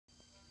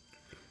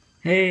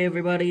Hey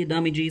everybody,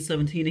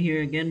 DummyG17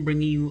 here again,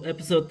 bringing you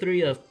episode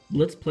 3 of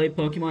Let's Play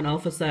Pokemon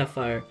Alpha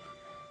Sapphire.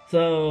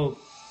 So,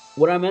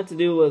 what I meant to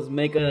do was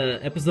make a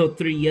episode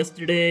 3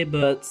 yesterday,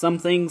 but some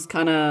things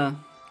kinda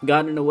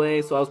got in the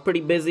way, so I was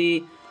pretty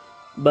busy.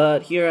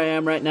 But here I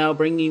am right now,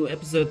 bringing you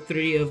episode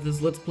 3 of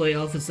this Let's Play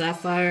Alpha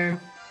Sapphire.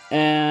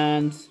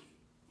 And,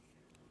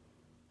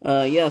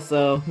 yeah,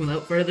 so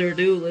without further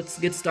ado, let's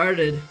get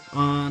started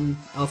on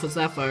Alpha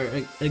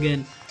Sapphire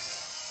again.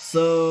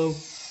 So,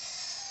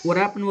 what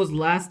happened was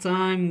last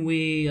time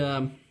we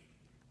got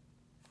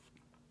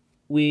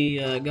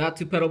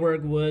to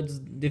Petalburg Woods,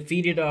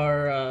 defeated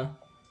our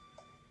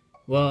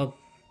well,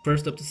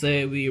 first up to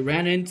say we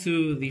ran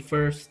into the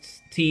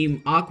first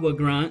team Aqua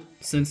Grunt,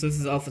 since this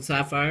is Alpha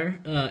Sapphire,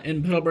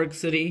 in Petalburg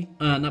City,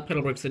 not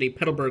Petalburg City,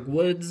 Petalburg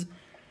Woods,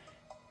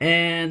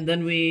 and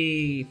then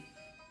we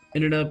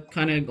ended up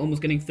kind of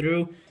almost getting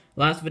through.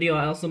 Last video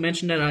I also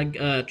mentioned that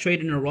I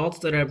traded in a Ralts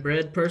that I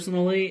bred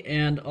personally,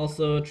 and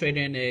also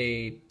traded in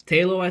a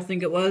Talo, I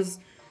think it was.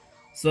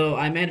 So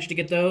I managed to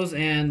get those,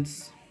 and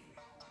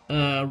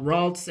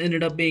Ralts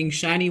ended up being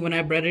shiny when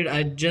I bred it.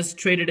 I just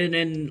traded it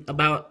in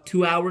about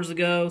 2 hours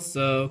ago,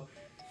 so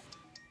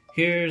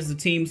here's the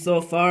team so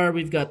far.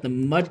 We've got the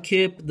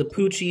Mudkip, the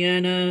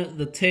Poochyena,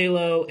 the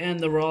Talo, and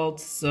the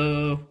Ralts.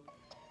 So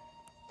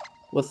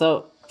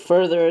without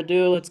further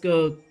ado, let's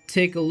go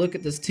take a look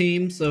at this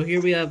team. So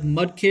here we have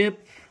Mudkip,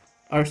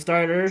 our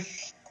starter.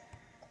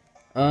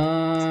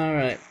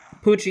 Alright,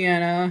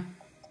 Poochyena,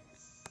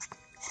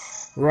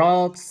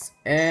 Ralts,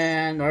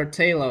 and our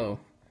Talo.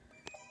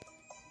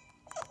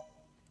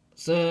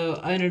 So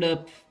I ended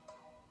up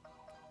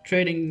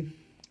trading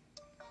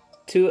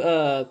two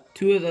of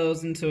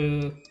those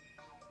into,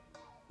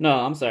 no,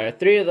 I'm sorry,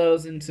 3 of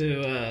those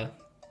into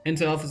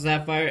Alpha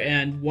Sapphire,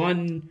 and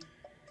one,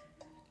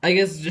 I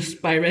guess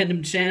just by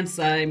random chance,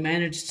 I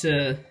managed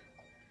to,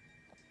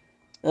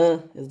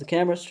 is the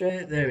camera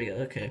straight? There we go,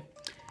 okay.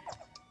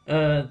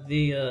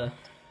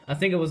 I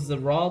think it was the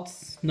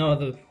Ralts, no,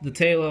 the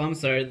Talo, I'm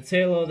sorry, the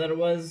Talo that it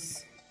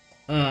was.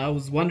 I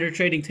was wonder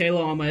trading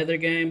Talo on my other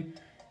game,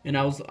 and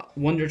I was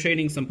wonder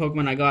trading some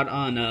Pokemon I got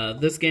on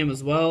this game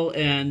as well,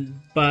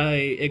 and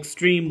by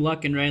extreme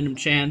luck and random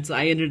chance,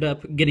 I ended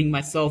up getting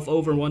myself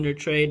over wonder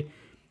trade,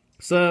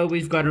 so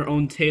we've got our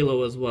own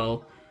Talo as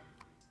well.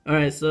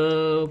 Alright,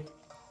 so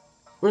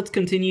let's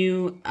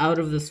continue out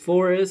of this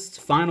forest,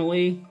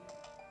 finally,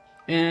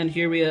 and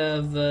here we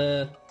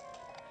have,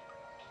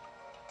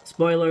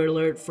 spoiler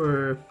alert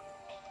for,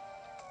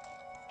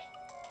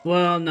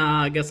 well,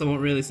 nah, I guess I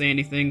won't really say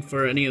anything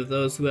for any of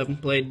those who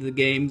haven't played the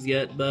games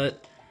yet,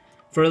 but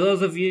for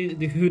those of you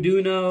who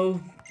do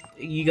know,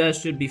 you guys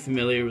should be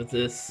familiar with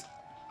this.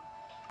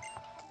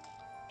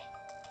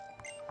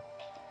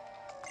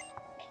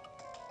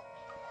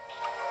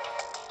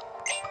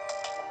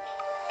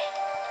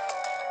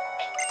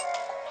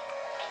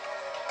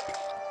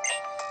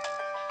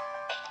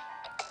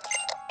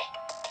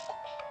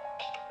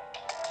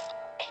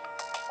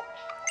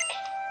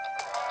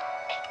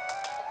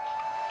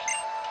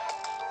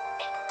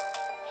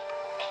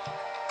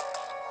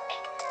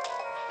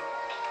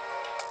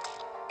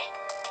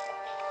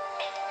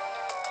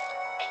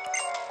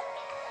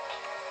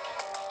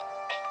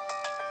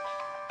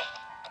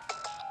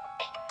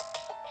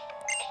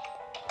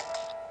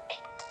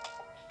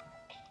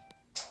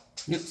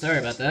 Yep, sorry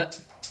about that.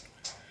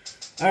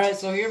 Alright,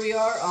 so here we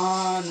are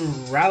on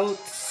Route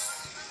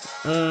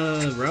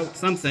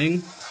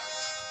something.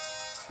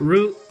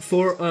 Route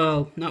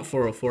 4, not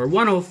 404,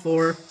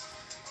 104.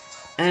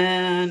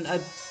 And I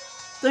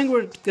think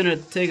we're gonna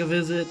take a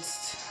visit.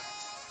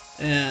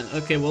 And,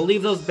 okay, we'll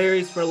leave those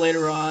berries for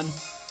later on,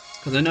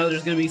 because I know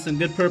there's gonna be some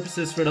good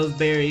purposes for those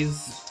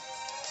berries,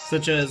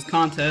 such as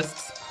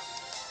contests.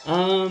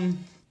 Oops.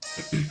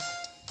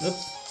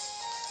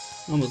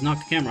 Almost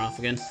knocked the camera off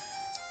again.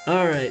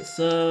 Alright,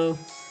 so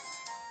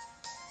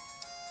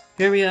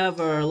here we have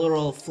our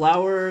little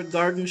flower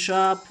garden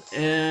shop,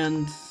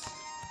 and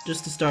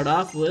just to start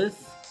off with,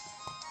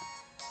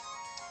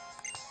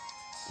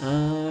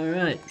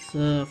 alright,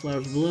 so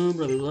flowers bloom,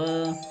 blah blah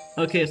blah.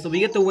 Okay, so we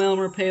get the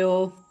Wilmer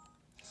Pail,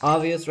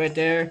 obvious right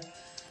there.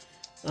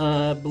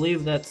 I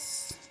believe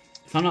that's,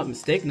 if I'm not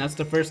mistaken, that's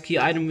the first key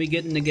item we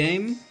get in the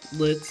game.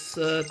 Let's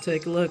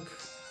take a look.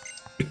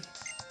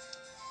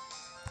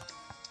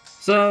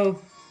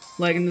 So,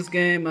 like in this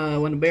game,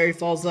 when a berry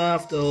falls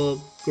off, they'll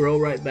grow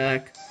right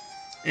back.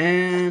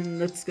 And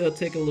let's go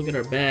take a look at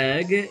our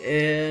bag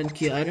and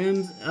key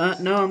items.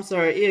 No, I'm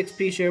sorry,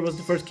 EXP share was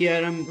the first key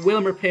item.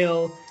 Wilmer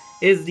Pail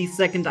is the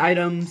second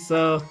item,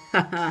 so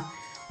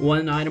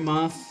one item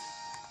off.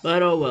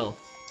 But oh well.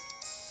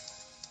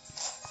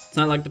 It's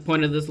not like the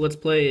point of this Let's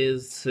Play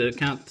is to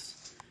count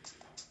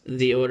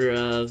the order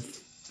of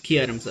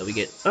key items that we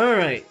get.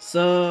 Alright,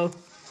 so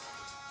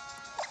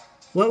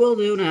what we'll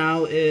do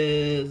now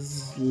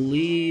is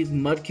leave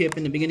Mudkip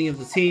in the beginning of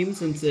the team,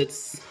 since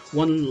it's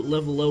one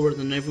level lower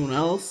than everyone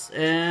else,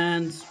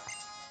 and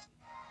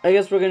I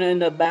guess we're gonna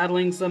end up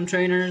battling some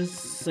trainers,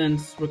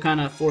 since we're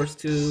kinda forced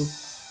to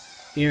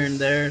here and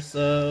there,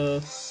 so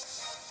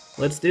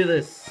let's do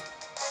this.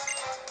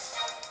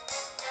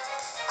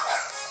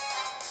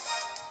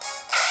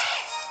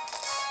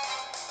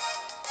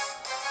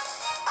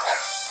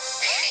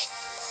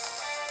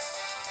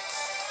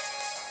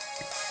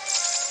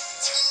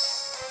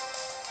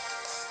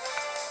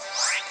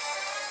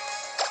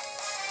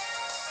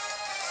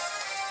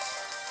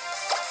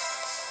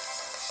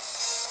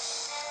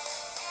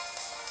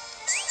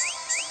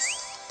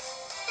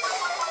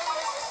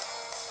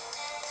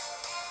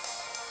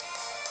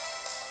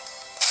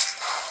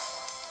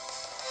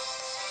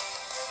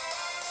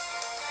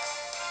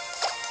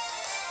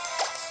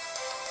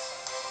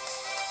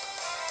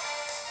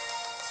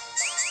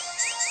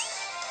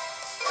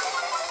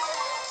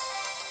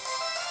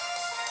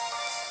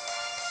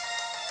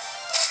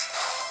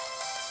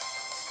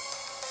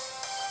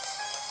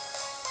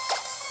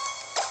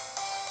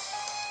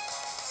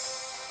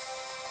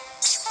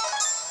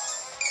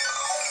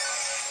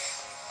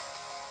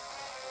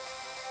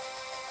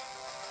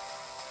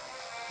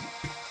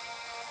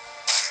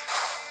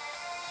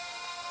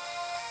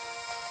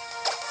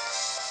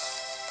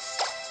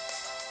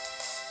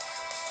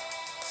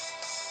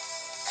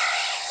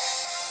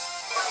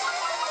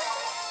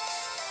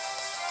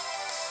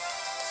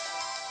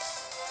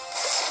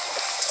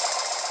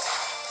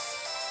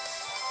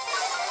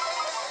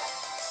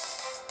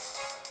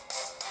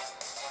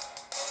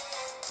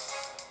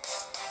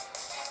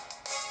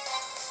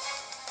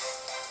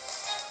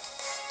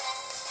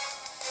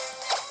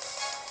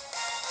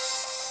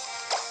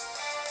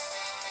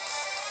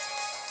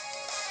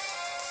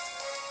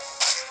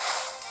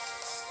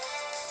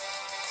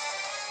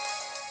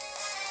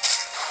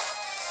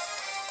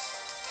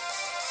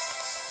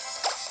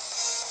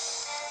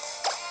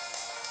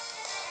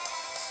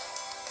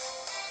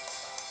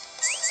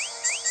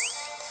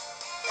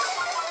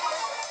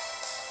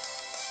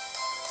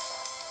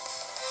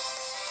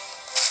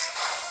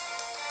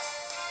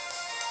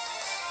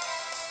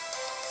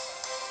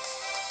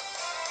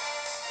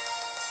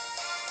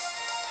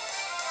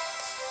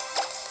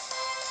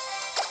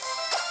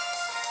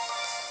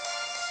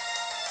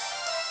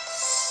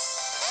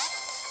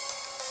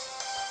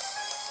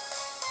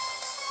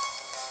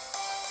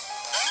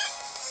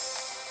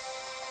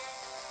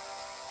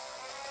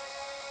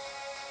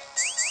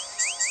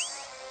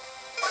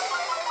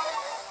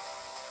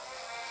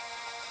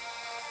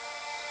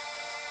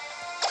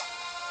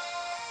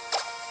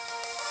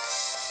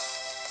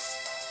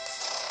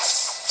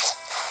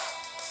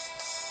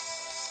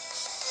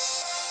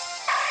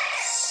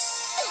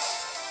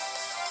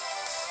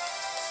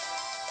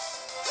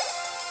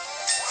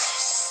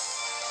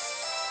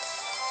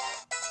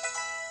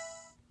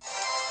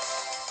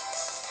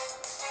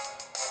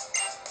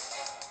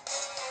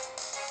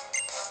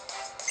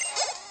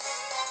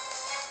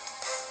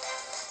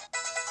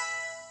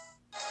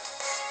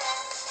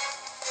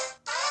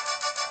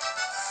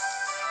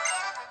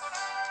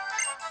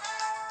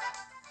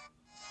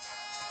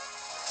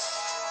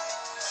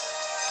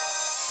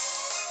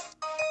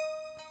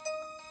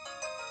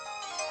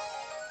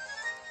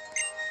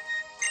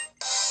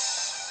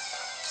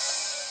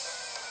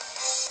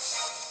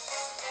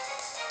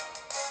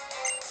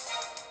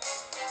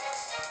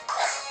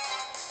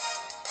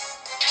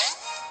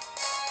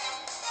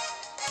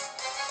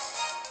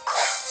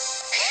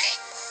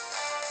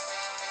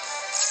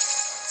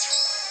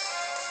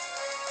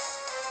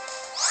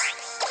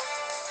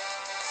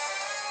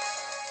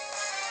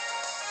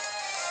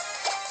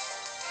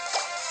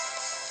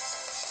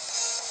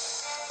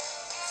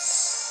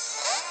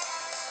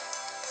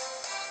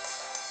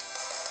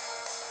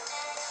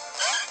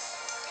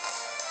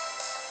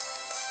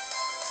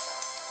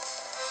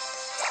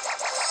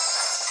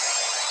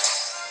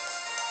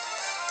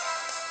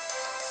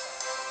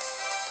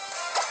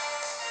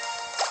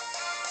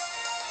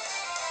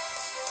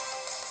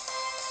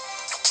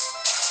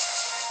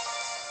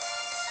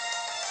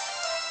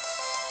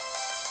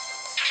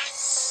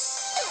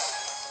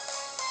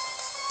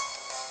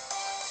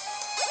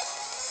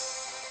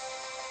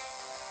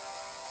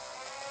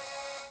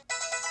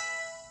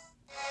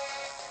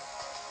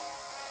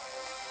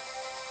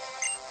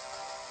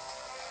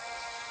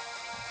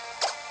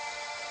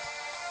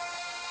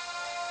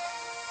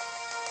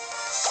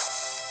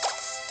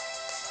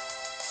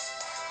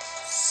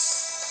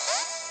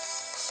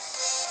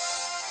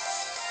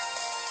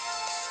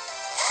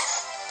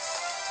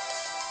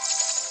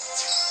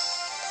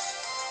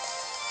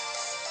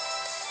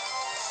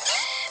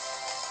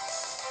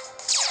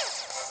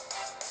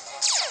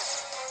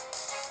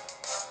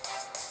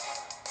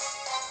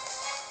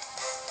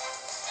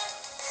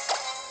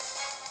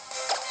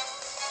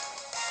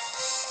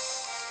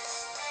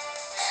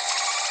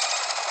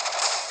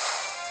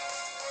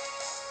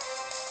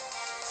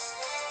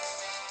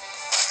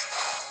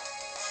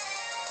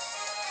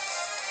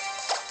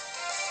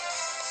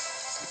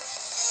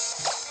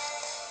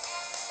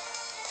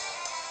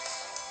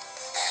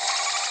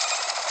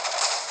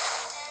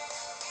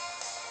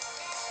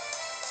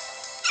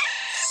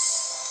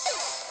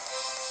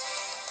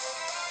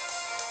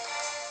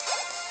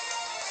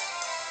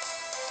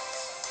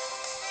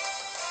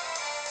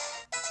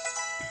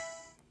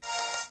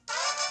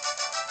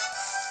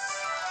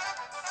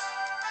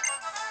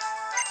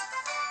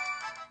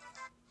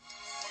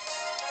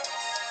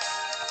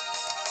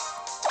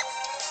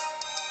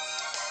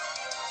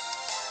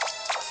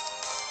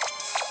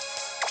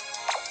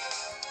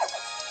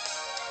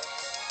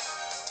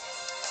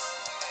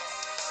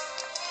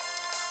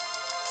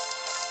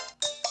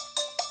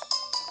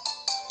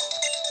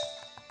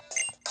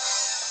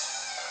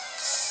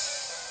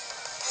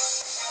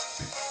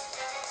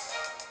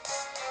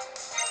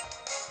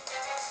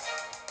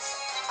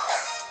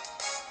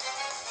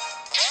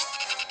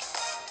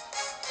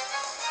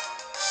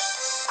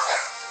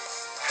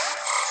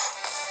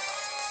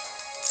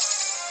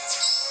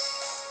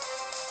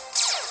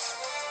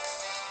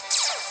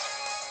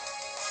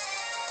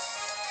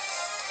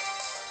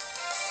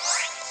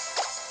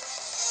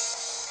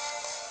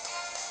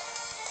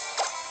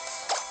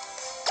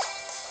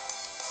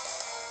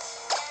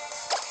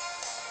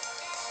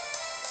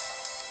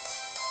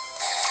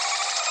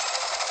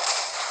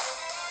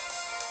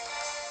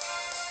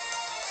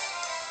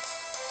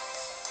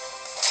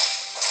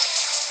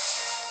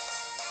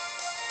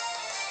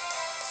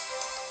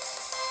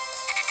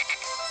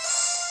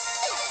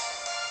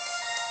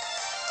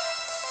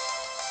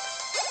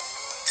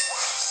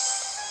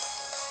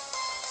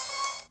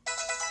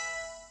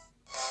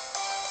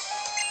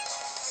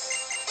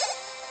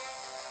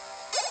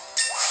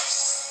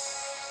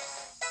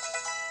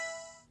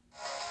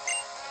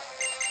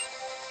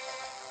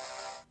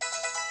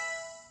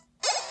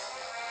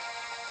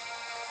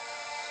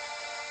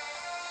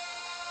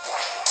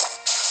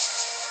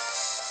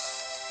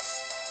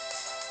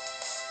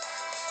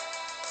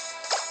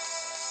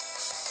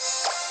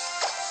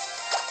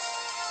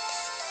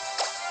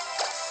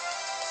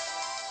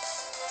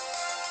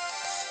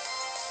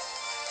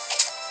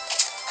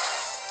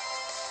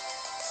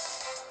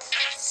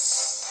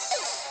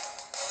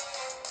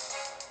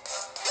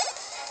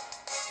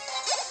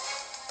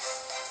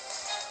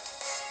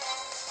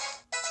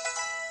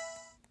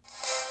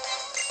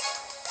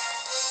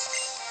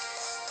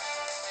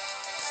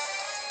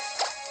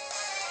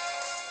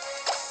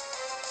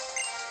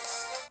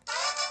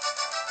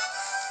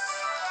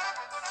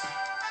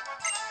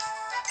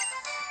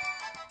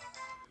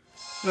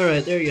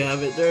 Alright, there you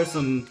have it. There are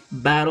some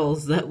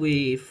battles that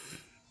we've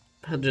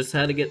just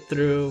had to get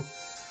through.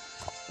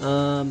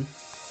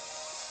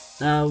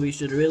 Now we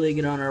should really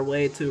get on our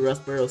way to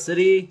Rustboro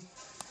City.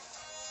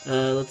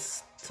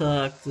 Let's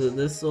talk to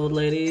this old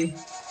lady,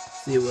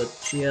 see what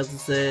she has to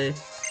say.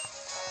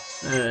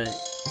 Alright,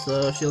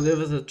 so she'll give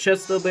us a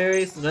chesto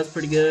berry, so that's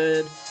pretty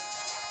good.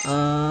 Give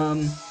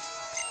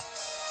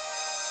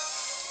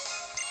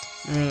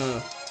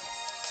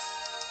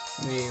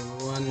me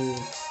one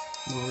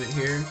moment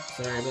here.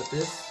 Sorry about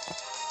this.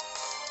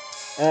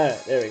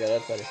 Alright, there we go,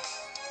 that's better.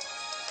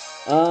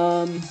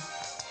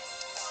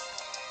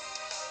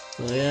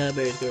 So yeah,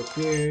 berries go up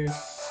here.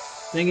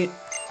 Dang it.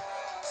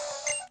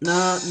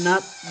 No,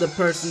 not the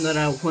person that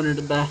I wanted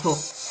to battle.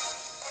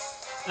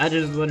 I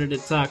just wanted to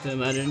talk to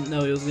him. I didn't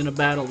know he was gonna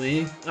battle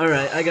me.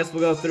 Alright, I guess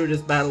we'll go through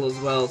this battle as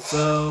well.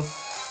 So,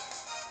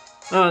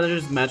 oh,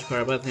 there's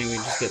Magikarp. I think we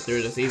can just get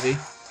through this easy.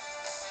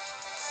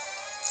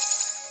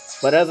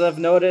 But as I've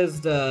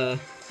noticed,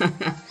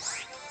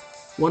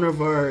 one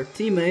of our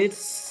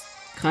teammates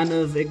kind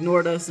of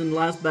ignored us in the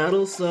last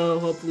battle, so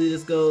hopefully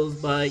this goes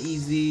by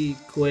easy,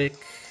 quick,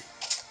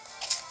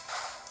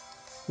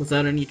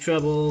 without any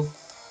trouble.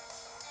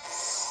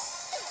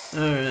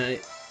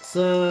 Alright,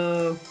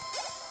 so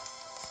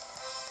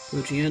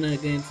Luciana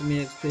gained some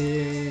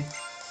EXP.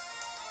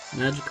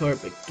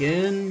 Magikarp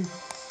again.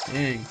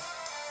 Dang.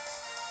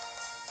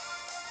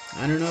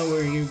 I don't know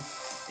where you're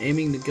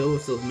aiming to go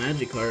with those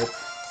Magikarp.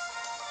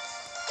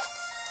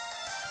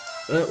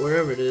 But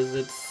wherever it is,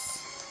 it's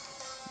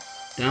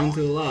down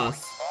to a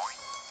loss.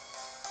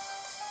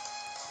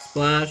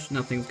 Splash,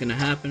 nothing's gonna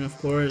happen, of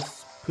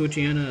course.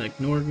 Poochyena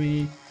ignored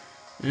me.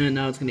 And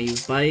now it's gonna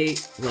use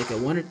Bite, like a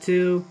 1 or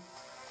 2.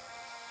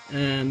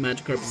 And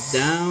Magikarp is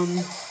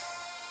down.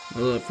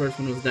 Although the first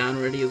one was down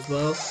already as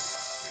well.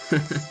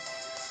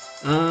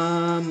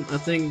 I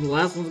think the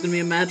last one's gonna be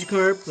a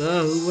Magikarp.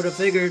 Oh, who would have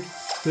figured?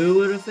 Who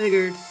would have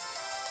figured?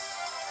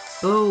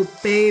 Oh,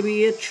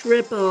 baby, a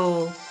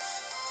triple!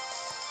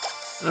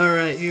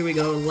 Alright, here we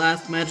go.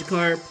 Last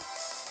Magikarp.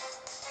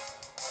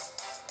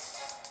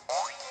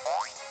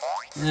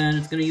 And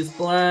it's gonna use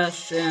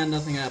Splash, and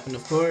nothing happened,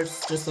 of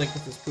course. Just like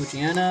with this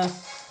Poochyena.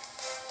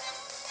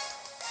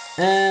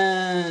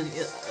 And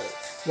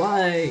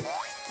why?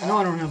 I know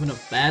I don't have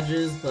enough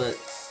badges, but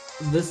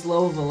this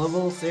low of a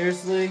level,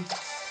 seriously?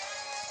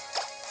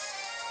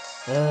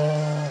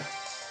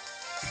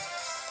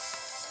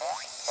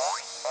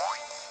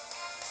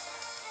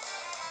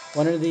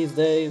 One of these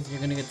days,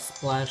 you're gonna get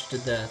splashed to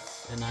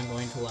death, and I'm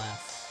going to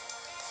laugh.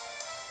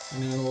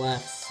 I'm gonna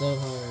laugh so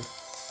hard.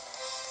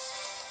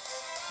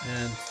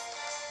 And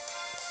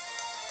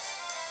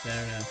I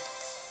don't know.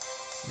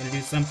 I'm gonna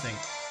do something.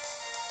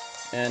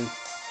 And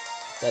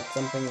that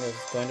something is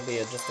going to be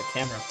just a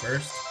camera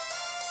first.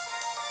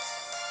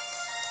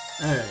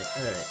 Alright.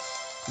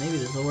 Maybe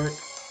this will work.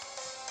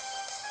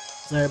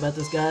 Sorry about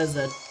this, guys.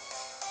 I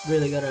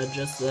really gotta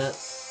adjust that.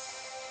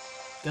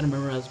 Gotta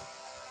memorize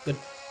good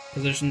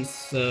positions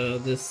so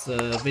this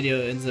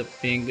video ends up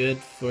being good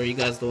for you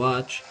guys to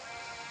watch.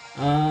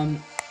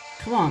 Come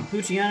on,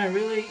 Poochyena,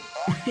 really?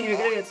 You're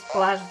gonna get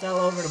splashed all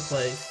over the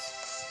place.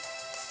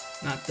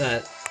 Not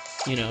that,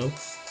 you know.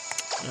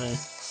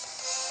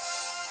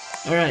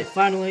 Alright,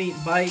 finally,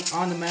 Bite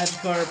on the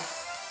Magikarp.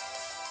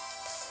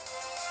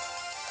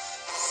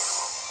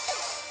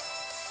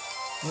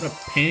 What a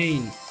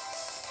pain.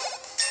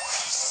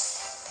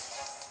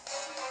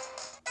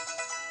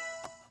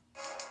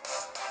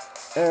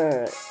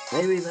 Alright,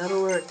 maybe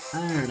that'll work. I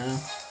don't know.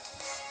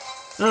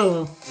 Oh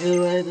well,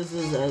 either way, this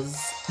is as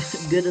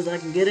good as I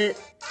can get it.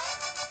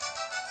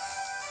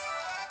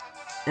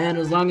 And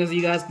as long as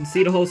you guys can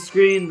see the whole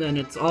screen, then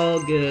it's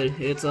all good.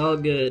 It's all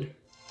good.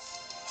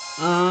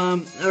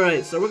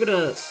 Alright, so we're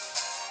gonna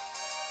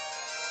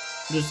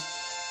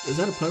just... Is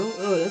that a puddle?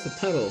 Oh, that's a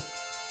puddle.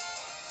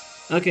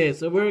 Okay,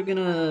 so we're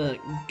gonna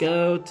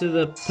go to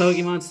the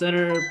Pokemon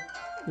Center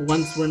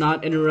once we're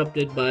not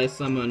interrupted by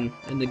someone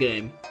in the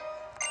game.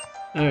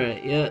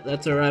 Alright, yeah,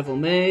 that's our rival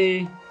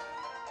May.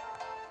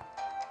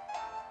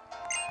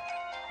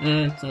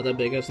 It's not that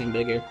big, I've seen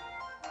bigger.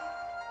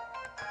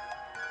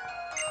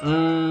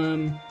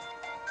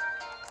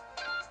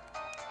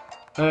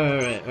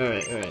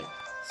 Alright.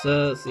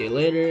 So, see you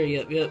later,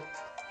 yep.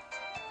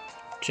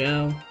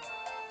 Ciao.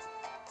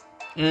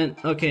 And,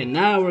 okay,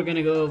 now we're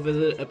gonna go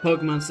visit a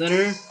Pokemon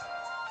Center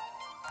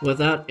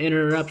without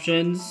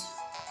interruptions.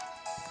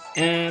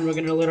 And we're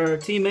gonna let our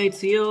teammates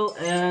heal,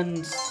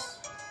 and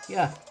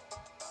yeah.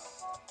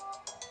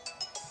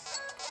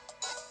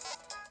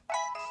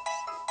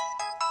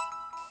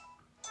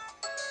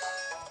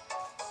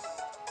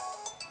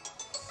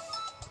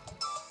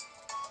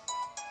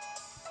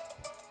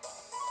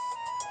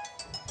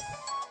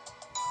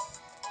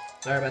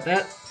 Sorry about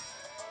that.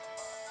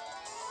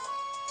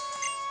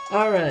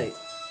 Alright.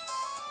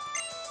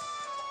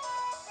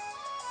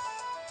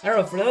 I don't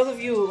know, for those of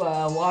you who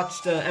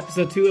watched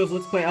episode 2 of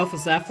Let's Play Alpha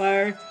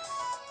Sapphire,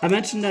 I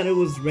mentioned that it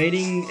was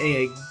raining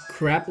a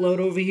crap load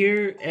over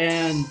here,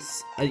 and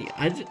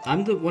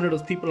I'm one of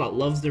those people that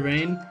loves the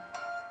rain.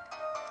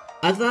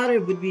 I thought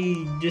it would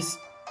be just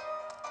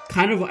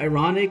kind of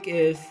ironic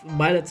if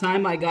by the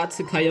time I got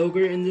to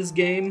Kyogre in this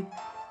game,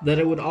 that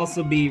it would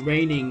also be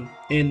raining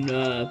in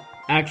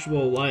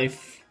actual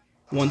life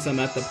once I'm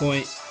at the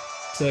point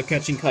to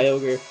catching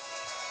Kyogre.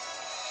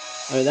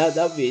 I mean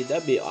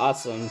that'd be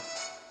awesome.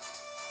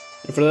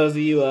 And for those of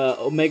you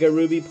Omega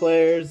Ruby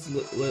players,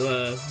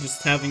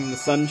 just having the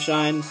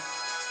sunshine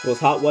with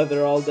hot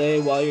weather all day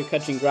while you're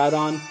catching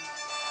Groudon.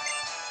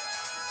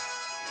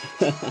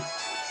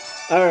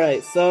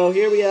 Alright, so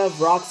here we have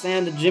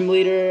Roxanne, the gym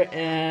leader,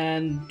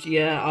 and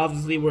yeah,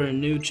 obviously we're a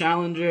new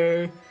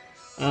challenger.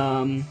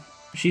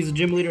 She's a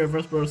gym leader of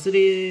Rustboro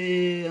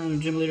City. I'm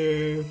a gym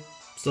leader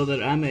so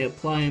that I may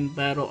apply and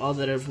battle all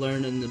that I've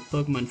learned in the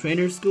Pokemon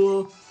Trainer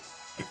School.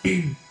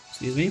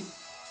 Excuse me.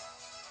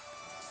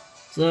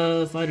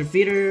 So if I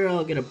defeat her,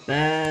 I'll get a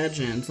badge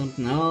and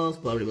something else,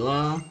 blah blah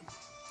blah.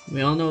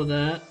 We all know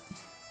that.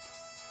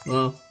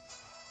 Well,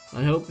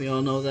 I hope we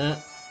all know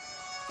that.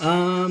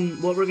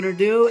 What we're gonna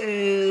do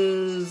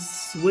is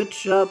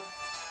switch up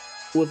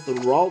with the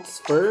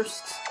Ralts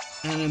first,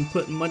 and then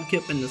put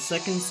Mudkip in the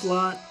second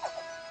slot.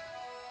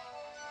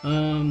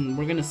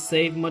 We're gonna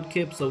save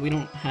Mudkip so we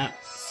don't have.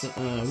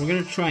 We're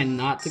gonna try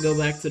not to go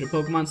back to the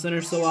Pokemon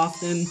Center so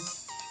often.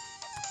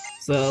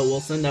 So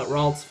we'll send out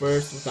Ralts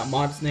first with that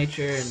Modest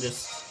Nature and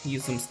just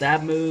use some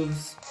stab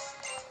moves.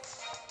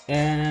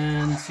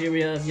 And here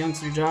we have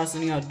Youngster Josh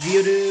sending out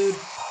Geodude.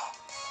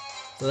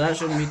 So that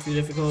shouldn't be too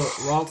difficult.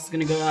 Ralts is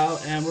gonna go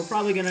out, and we're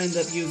probably gonna end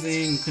up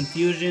using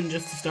Confusion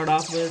just to start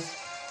off with.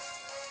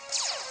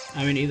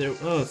 I mean, either.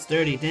 Oh, it's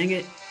dirty, dang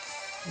it.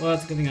 Well,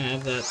 it's a good thing I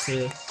have that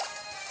to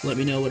let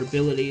me know what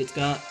ability it's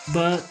got.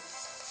 But,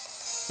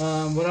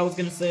 what I was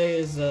gonna say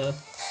is,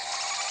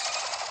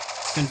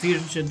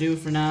 Confusion should do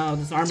for now.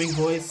 Disarming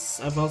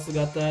Voice, I've also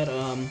got that.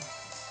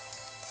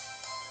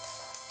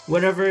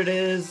 Whatever it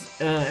is,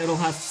 it'll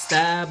have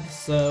Stab,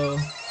 so.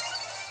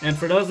 And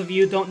for those of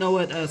you who don't know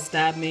what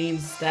Stab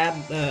means, Stab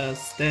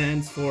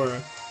stands for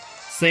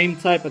same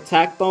type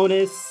attack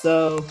bonus.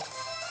 So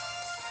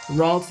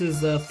Ralts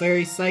is a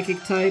Fairy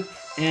Psychic type,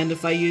 and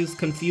if I use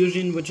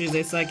Confusion, which is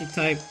a Psychic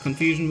type,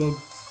 Confusion will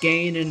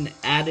gain an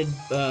added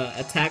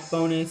attack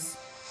bonus.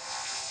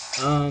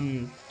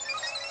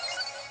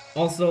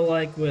 Also,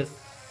 like with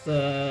you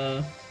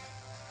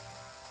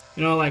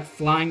know, like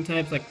flying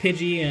types like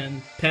Pidgey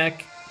and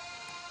Peck,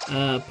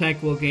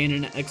 Peck will gain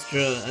an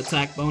extra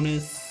attack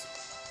bonus.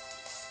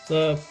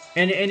 So,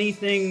 and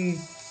anything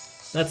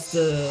that's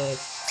the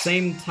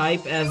same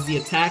type as the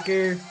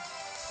attacker,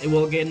 it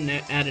will get an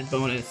added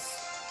bonus.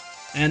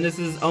 And this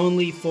is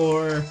only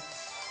for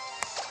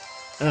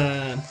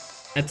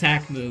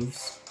attack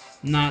moves,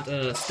 not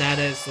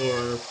status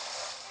or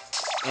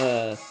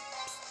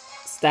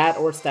stat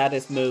or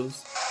status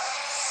moves,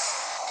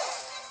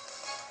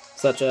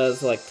 such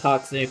as like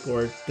Toxic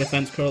or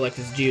Defense Curl like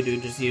this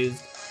Geodude just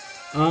used.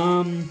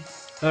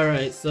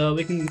 Alright, so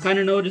we can kind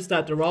of notice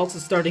that the Ralts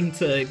is starting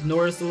to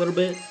ignore us a little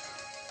bit.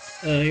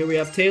 Here we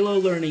have Tailo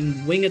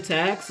learning Wing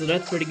Attack, so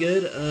that's pretty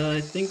good.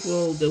 I think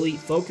we'll delete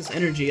Focus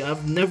Energy.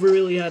 I've never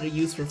really had a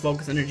use for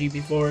Focus Energy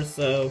before,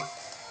 so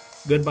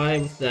goodbye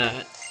with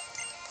that.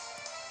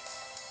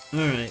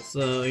 Alright,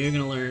 so you're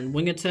gonna learn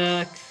Wing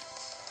Attack.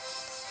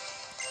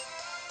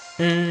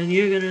 And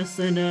you're gonna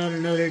send out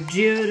another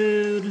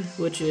Geodude,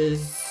 which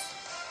is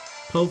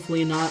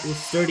hopefully not with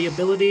Sturdy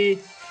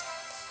ability.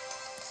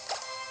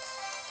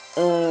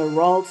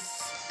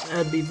 Ralts,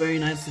 that'd be very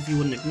nice if you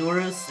wouldn't ignore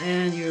us,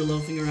 and you're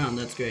loafing around,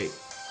 that's great.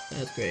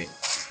 That's great.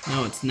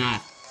 No, it's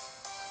not.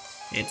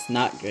 It's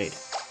not great.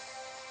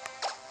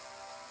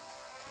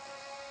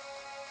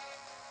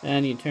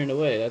 And you turned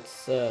away,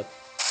 that's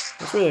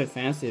really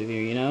fancy of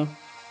you, you know?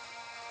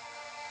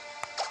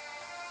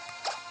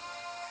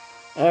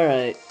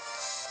 Alright.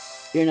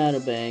 You're not a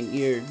bang,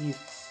 you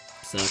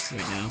suck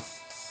right now.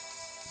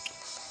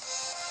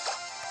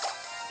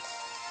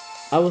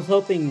 I was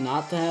hoping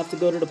not to have to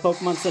go to the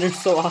Pokemon Center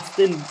so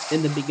often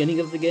in the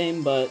beginning of the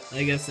game, but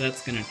I guess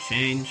that's gonna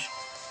change.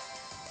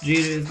 Geodude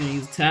is gonna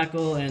use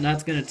Tackle, and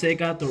that's gonna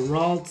take out the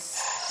Ralts.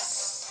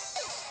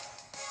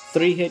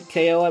 3-hit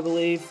KO, I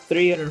believe.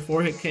 3-hit or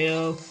 4-hit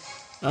KO.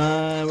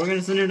 We're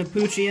gonna send her to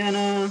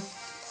Poochyena.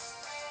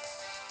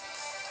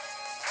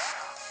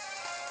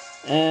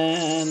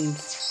 And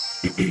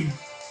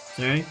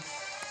sorry.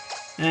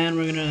 And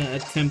we're gonna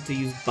attempt to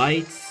use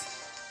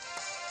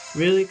Bites.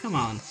 Really? Come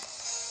on.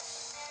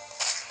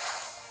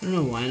 I don't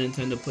know why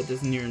Nintendo put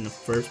this in here in the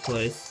first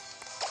place.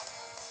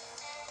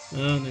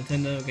 Oh,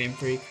 Nintendo, Game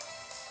Freak.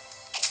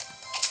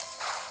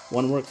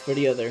 One works for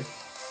the other.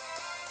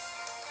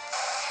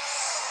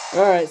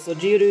 Alright, so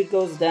Geodude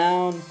goes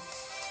down.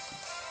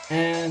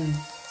 And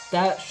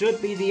that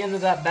should be the end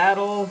of that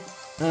battle.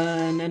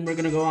 And then we're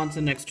gonna go on to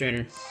the next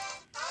trainer.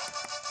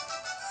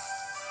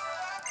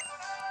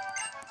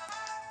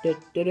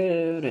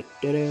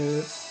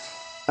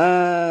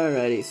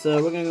 Alrighty,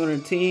 so we're gonna go to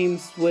team,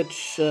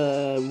 switch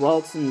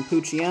Ralts and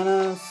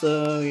Poochyena,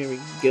 so here we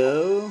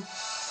go.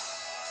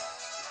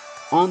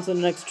 On to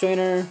the next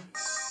trainer.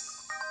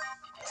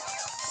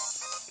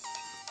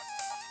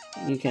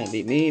 You can't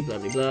beat me, blah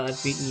blah blah.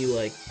 I've beaten you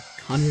like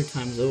 100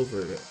 times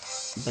over.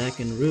 Back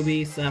in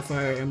Ruby,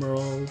 Sapphire,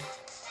 Emerald,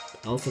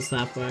 Alpha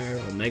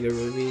Sapphire, Omega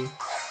Ruby.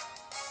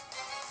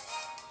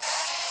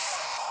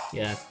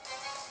 Yeah.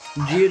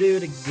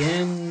 Geodude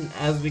again,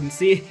 as we can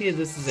see,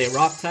 this is a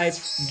rock type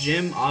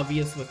gym,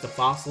 obvious with the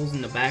fossils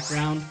in the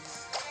background.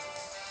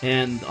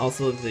 And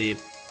also the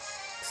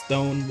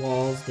stone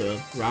walls, the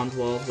round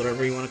walls,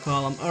 whatever you want to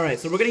call them. Alright,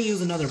 so we're going to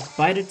use another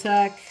bite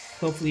attack.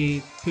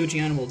 Hopefully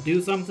Poochyena will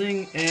do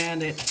something,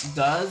 and it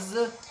does.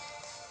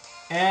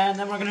 And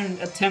then we're going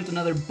to attempt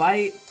another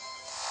bite.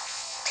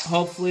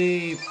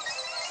 Hopefully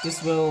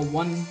this will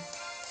one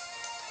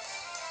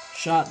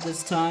shot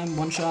this time,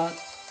 one shot.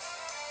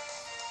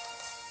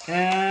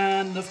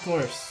 And of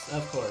course.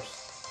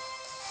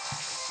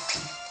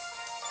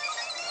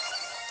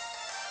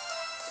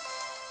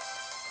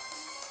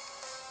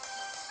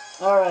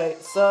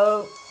 Alright,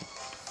 so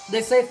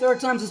they say third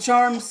time's a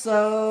charm,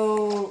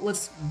 so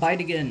let's bite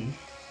again.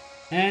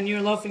 And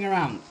you're loafing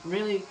around.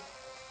 Really?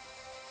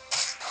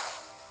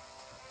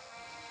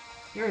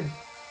 You're a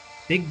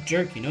big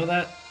jerk, you know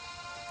that?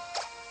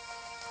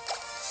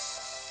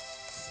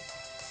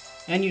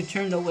 And you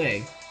turned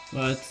away.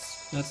 Well,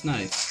 that's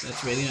nice.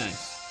 That's really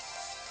nice.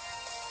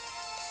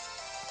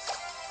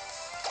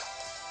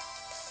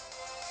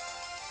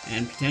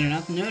 And pretended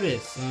not to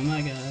notice. Oh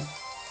my god.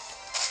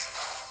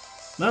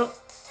 Well,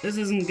 this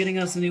isn't getting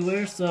us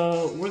anywhere,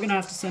 so we're gonna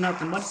have to send out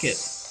the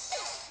Mudkip.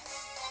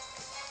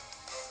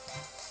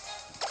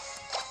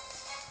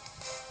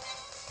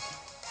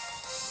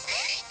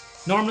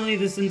 Normally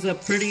this ends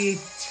up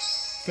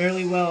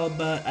fairly well,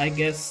 but I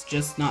guess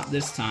just not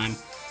this time.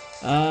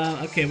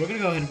 Okay, we're gonna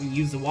go ahead and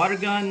use the water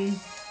gun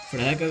for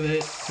the heck of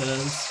it,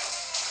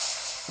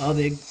 because all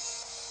the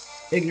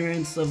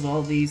ignorance of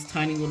all these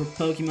tiny little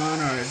Pokemon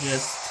are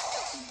just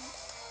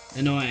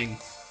annoying.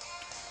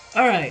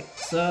 Alright,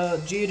 so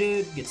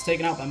Geodude gets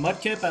taken out by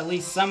Mudkip. At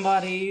least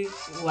somebody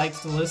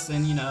likes to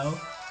listen, you know.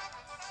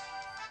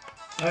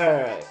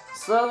 Alright,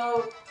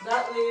 so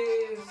that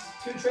leaves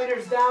 2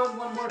 trainers down,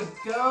 1 more to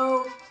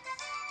go.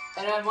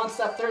 And then once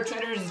that 3rd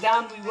trainer is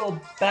down, we will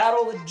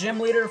battle the gym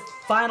leader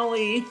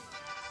finally,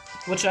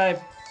 which I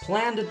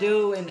planned to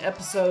do in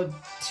episode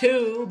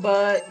 2,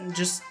 but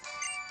just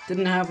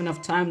didn't have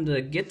enough time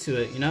to get to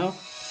it, you know?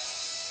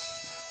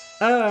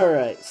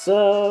 Alright,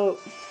 so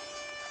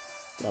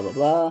blah blah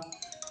blah.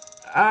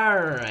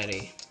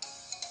 Alrighty.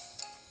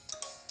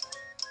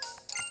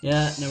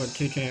 Yeah, there were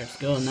 2 trainers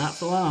to go, not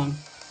for long.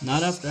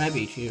 Not after I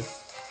beat you.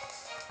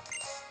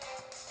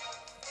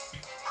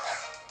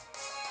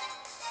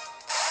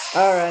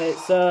 Alright,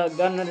 so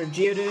got another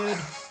Geodude.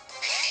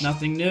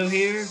 Nothing new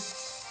here.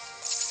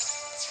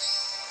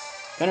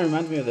 Kinda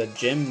reminds me of the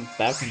gym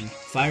back in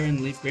Fire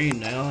and Leaf Green.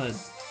 They all had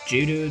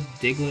Geodude,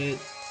 Diglett,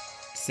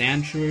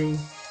 Sandshrew.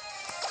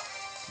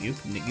 You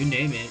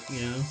name it,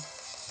 you know.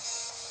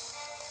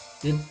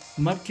 Did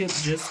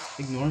Mudkip just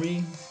ignore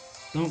me?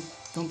 Don't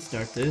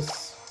start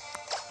this.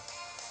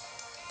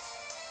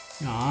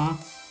 Aw.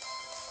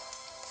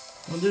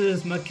 Don't do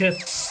this,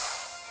 Mudkip.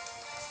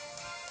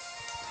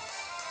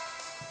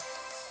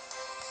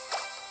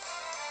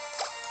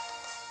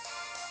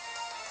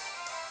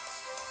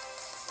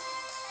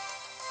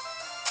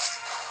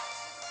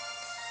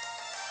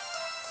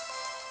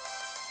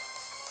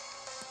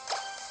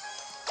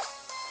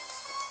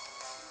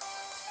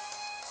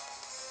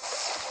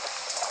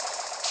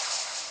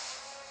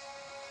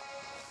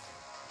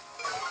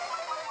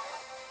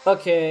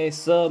 Okay,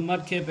 so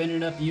Mudkip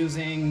ended up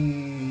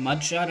using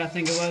Mud Shot, I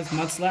think it was.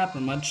 Mud Slap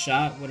or Mud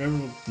Shot, whatever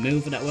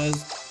move that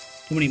was.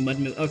 Too many mud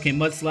moves. Okay,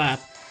 Mud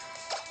Slap.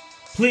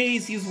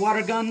 Please use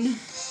Water Gun.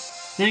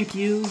 Thank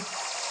you.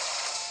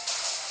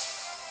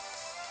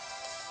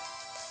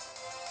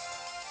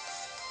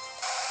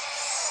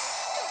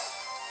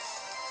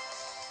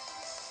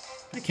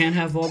 I can't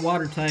have a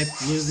water type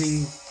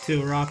losing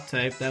to a rock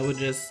type. That would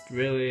just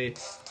really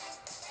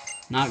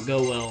not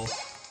go well.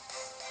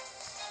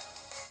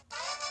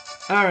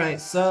 Alright,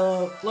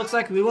 so looks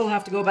like we will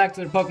have to go back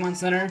to the Pokemon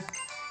Center.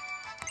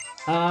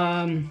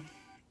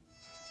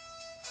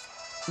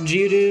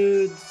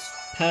 Geodudes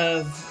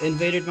have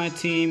invaded my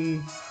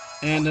team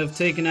and have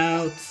taken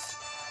out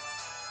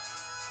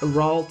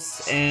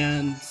Ralts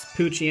and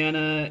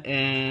Poochyena,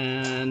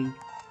 and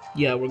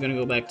yeah, we're gonna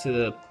go back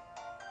to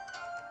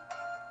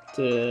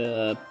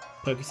the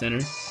Poke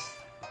Center.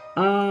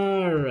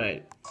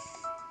 Alright.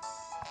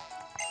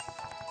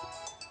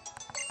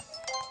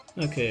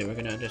 Okay, we're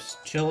gonna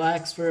just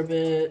chillax for a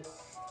bit.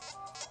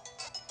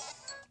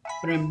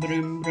 Brum,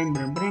 brum, brum,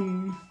 brum,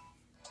 brum.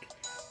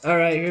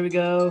 Alright, here we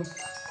go.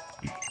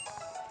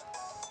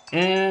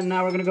 And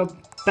now we're gonna go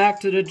back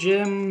to the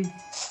gym.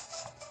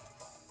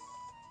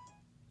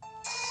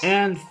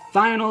 And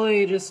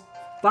finally, just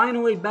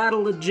finally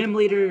battle the gym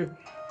leader.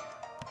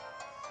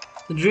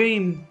 The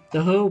dream,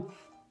 the hope,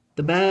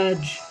 the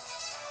badge,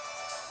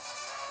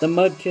 the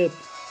Mudkip.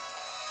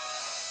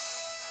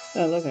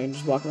 Oh, look, I can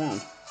just walk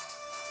around.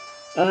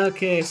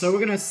 Okay, so we're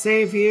gonna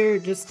save here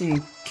just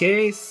in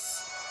case.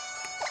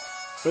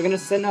 We're gonna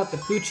send out the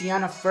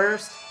Poochyena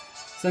first.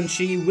 since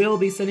she will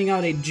be sending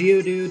out a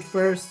Geodude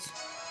first.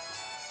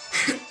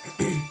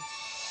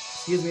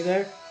 Excuse me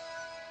there.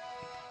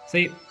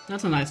 See,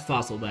 that's a nice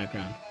fossil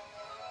background.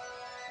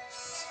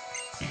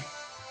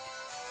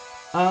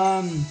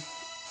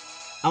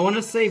 I want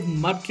to save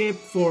Mudkip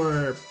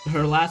for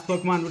her last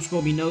Pokemon, which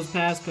will be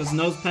Nosepass, because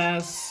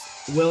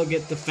Nosepass will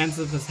get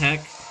defensive as heck,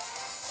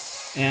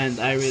 and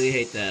I really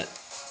hate that.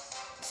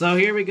 So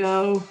here we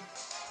go.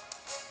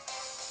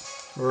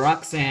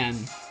 Roxanne.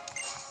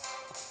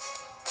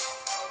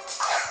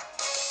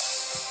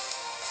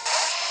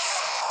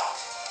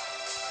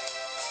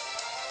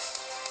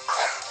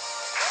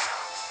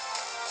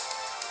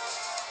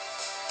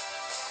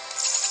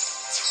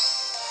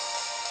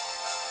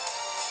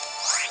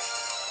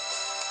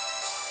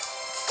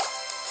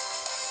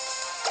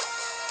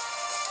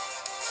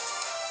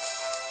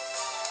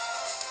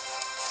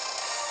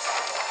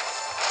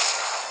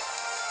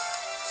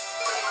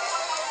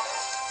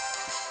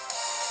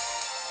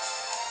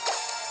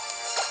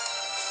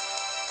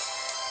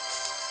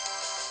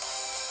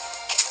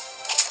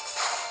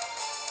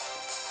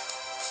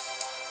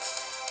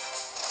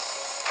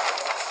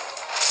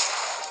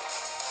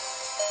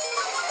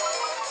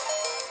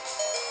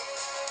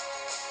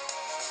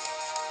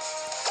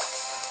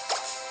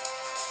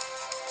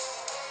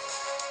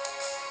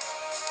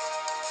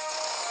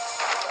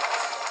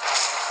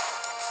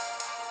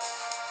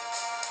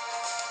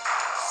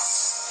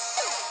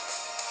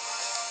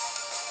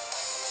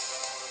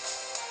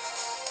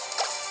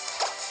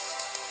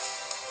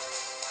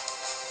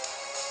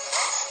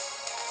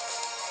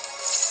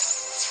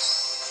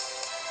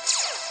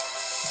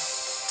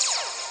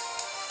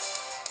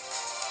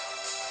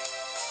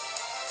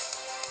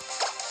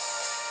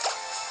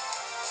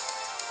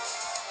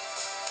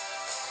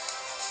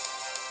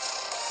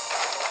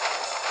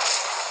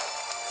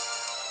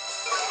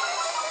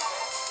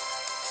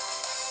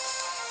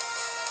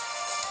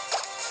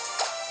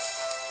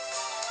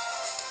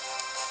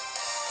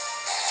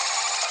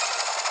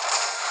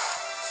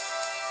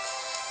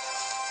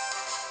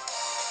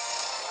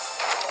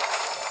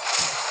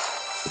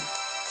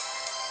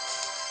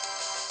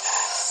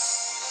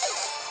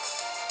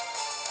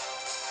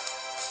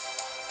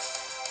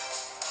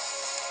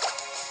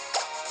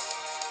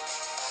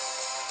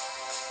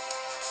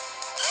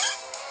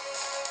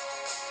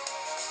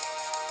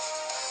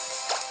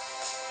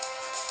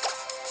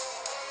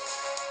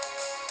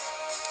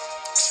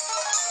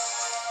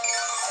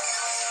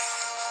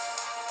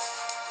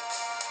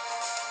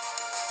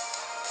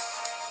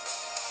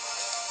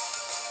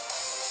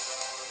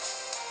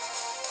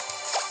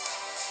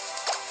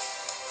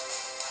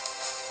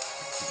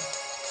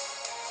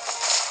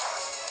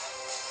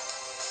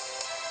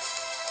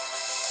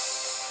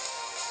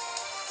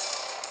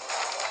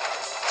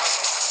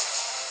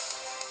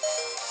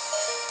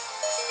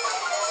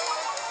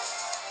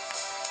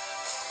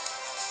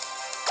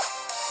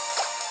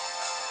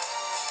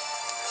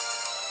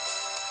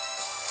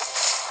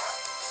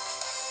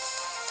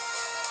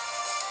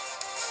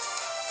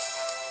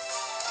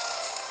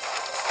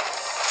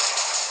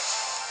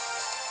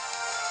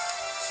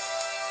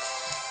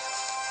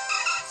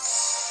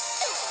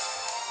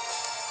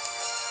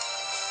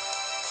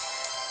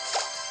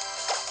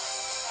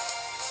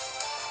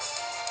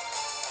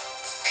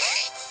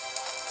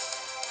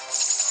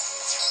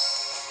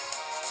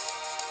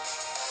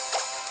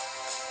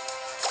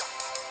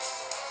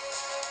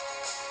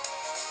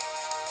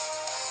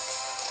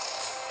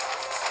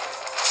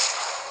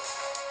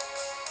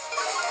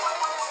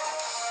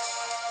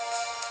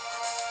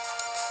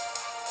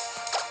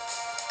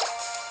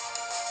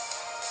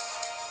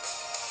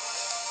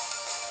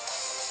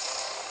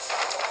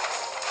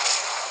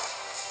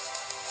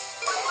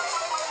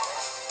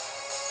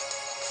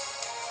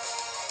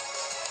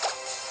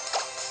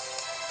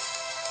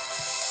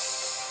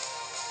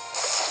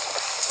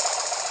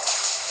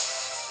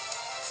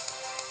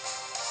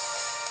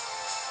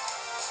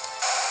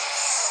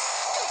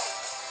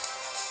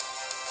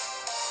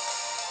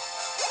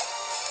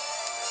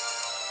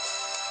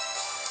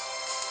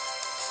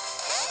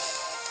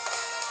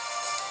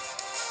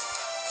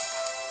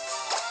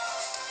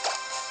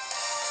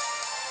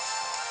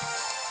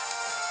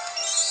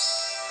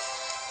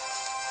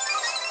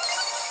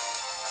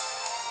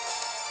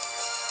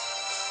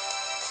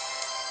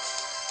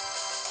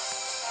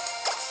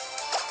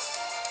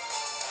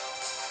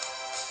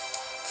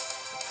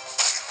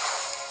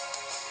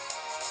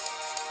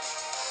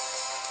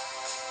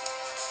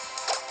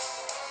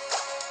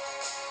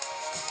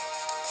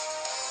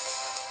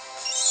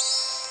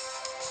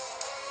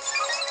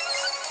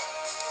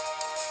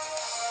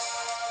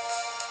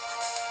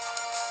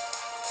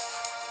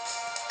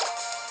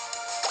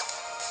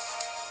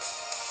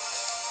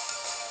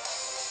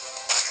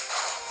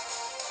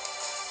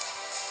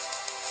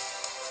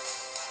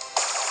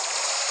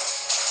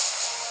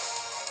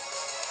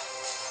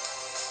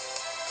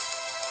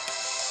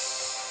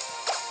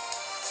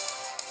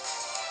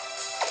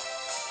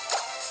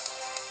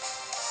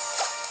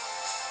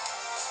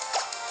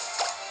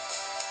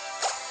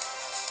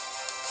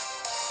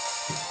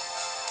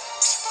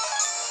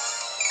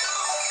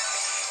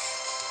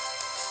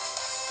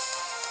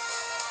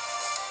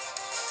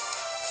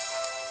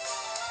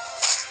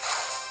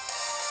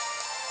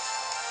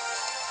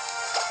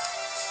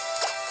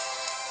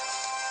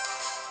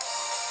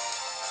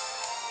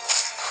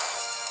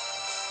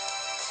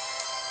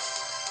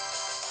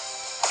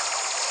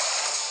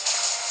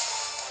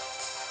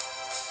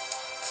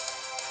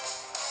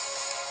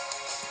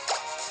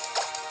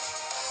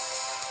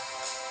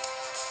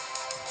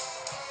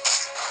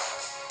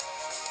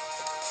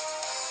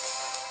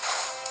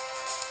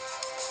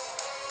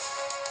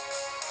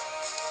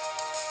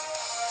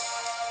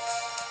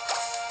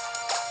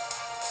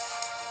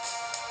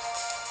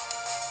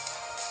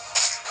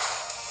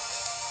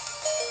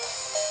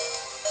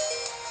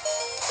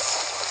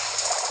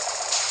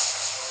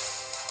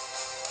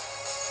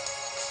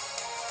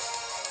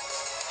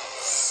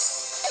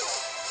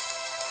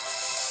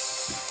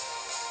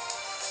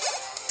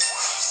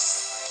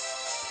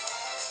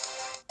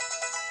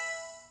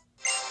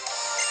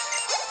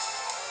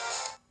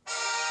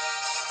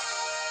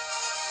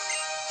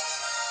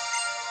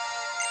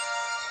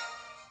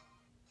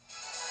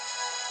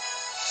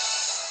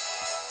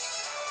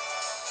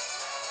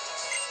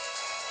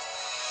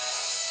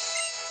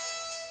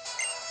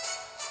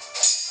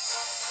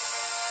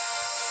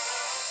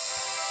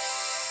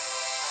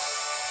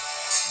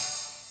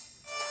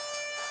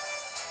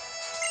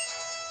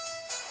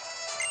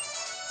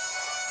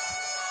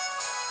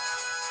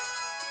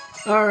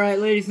 Alright,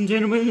 ladies and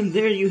gentlemen, and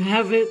there you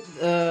have it.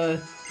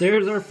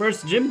 There's our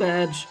first gym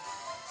badge.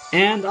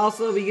 And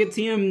also we get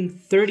Team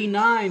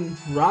 39,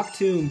 Rock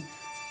Tomb.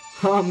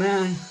 Oh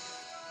man.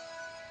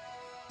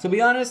 To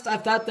be honest, I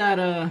thought that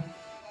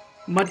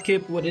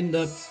Mudkip would end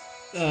up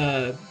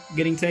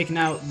getting taken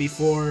out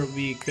before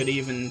we could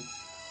even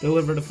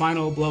deliver the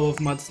final blow of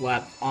Mud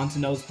Slap onto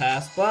Nose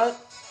Pass, but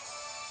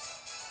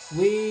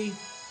we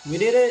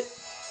did it.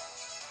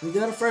 We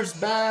got a first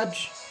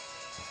badge.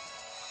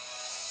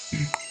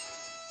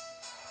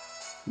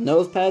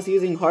 Nose Pass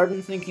using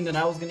Harden, thinking that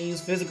I was gonna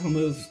use physical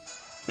moves.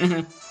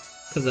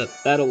 Because that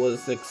battle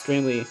was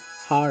extremely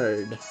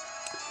hard.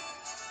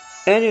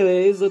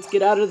 Anyways, let's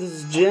get out of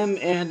this gym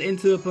and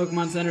into a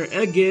Pokemon Center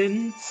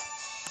again.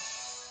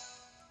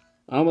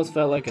 I almost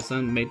felt like a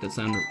sound made that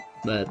sound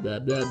blah blah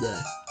blah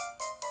blah.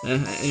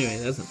 Anyway,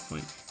 that's not the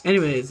point.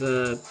 Anyways,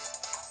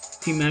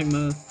 Team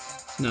Magma,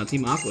 no,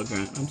 Team Aqua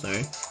Grunt, I'm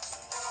sorry.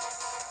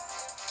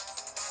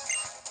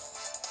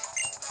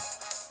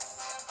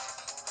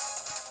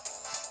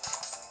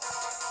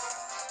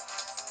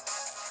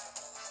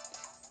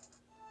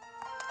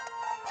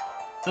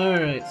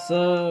 Alright,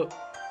 so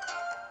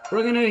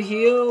we're gonna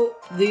heal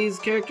these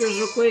characters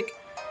real quick,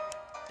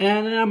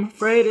 and then I'm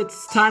afraid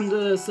it's time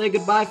to say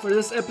goodbye for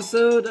this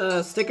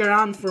episode. Stick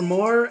around for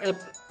more.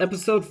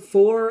 Episode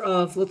 4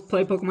 of Let's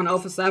Play Pokemon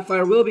Alpha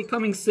Sapphire will be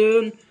coming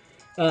soon.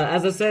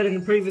 As I said in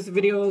the previous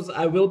videos,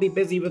 I will be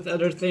busy with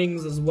other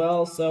things as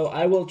well, so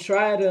I will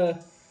try to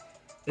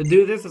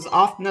do this as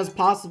often as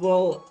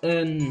possible,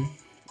 and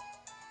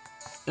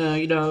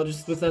you know,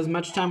 just with as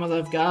much time as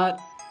I've got.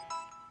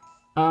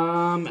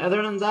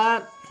 Other than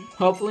that,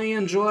 hopefully you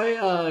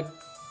enjoy.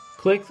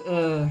 Click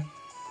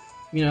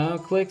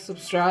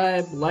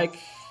subscribe, like,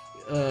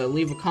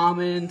 leave a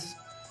comment,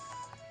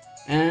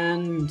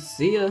 and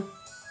see ya.